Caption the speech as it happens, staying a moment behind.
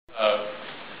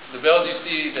the bells you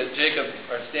see that Jacob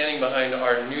are standing behind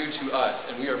are new to us,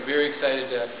 and we are very excited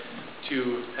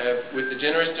to have, with the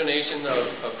generous donation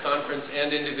of conference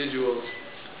and individuals,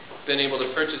 been able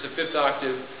to purchase a fifth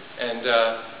octave, and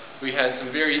we had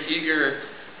some very eager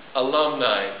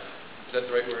alumni, is that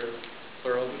the right word?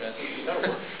 Plural? Yes.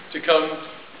 To come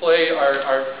play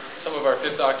some of our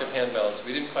fifth octave handbells.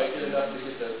 We didn't quite get enough to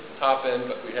get the top end,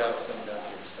 but we have some down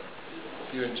here, so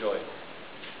hope you enjoy.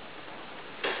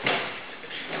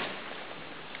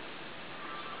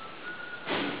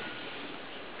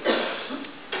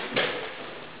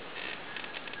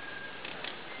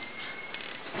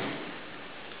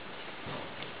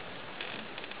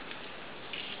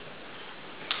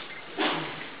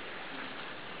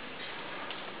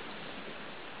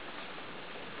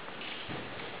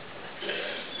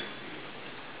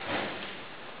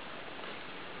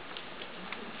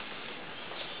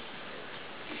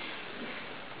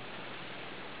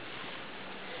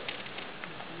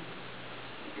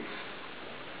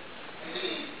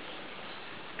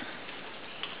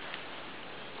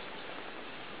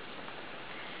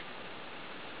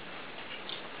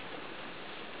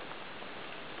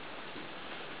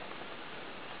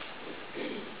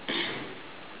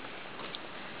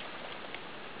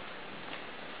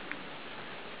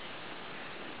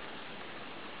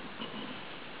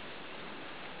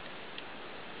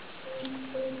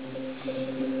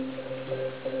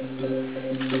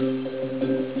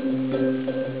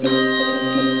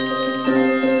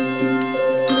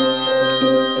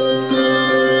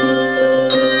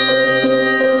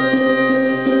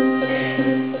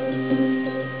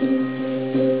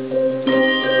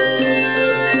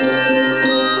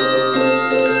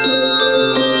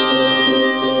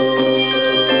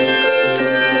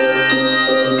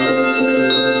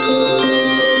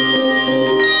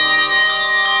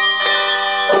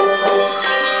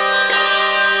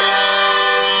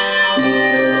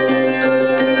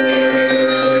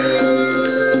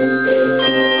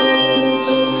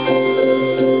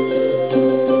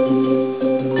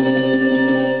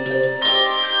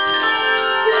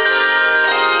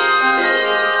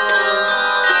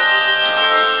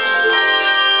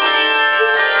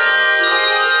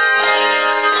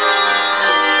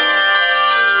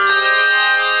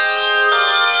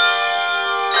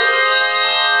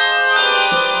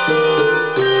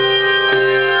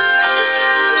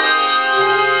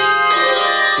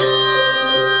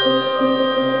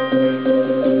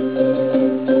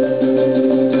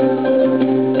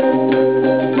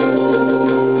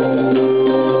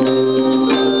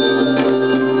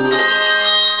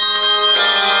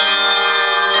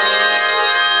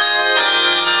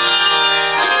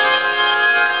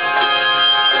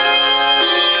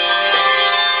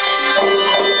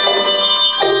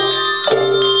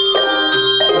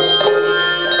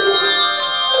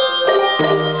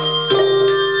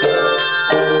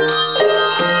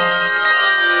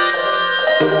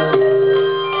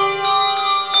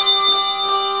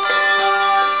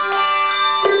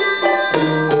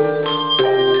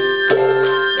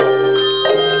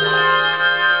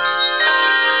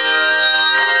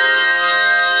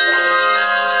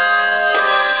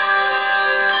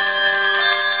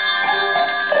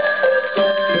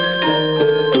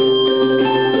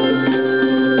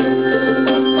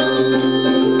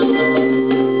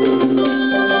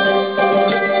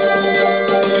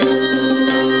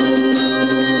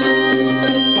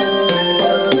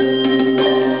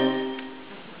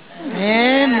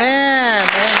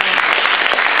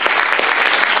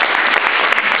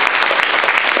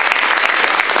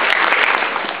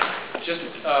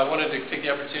 Wanted to take the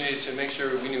opportunity to make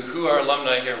sure we knew who our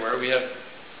alumni here were. We have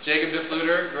Jacob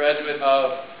DeFluter, graduate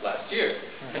of last year,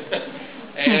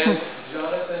 and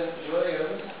Jonathan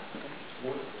Williams,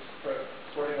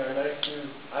 sporting our nice new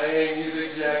IA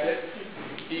music jacket.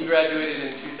 He graduated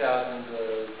in 2011.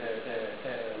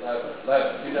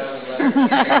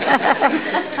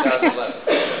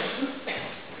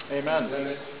 Amen.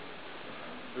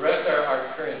 The rest are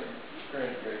our current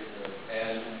Grace Notes.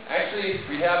 And actually,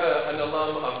 we have an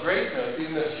alum of Grace Notes,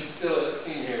 even though she's still a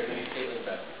senior.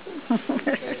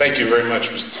 Thank you very much,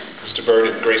 Mr. Bird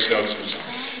at Grace Notes.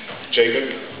 Jacob,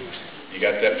 you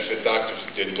got that fifth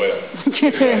octave, did well.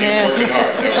 You were working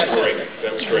hard. That was great.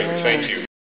 That was great. Thank you.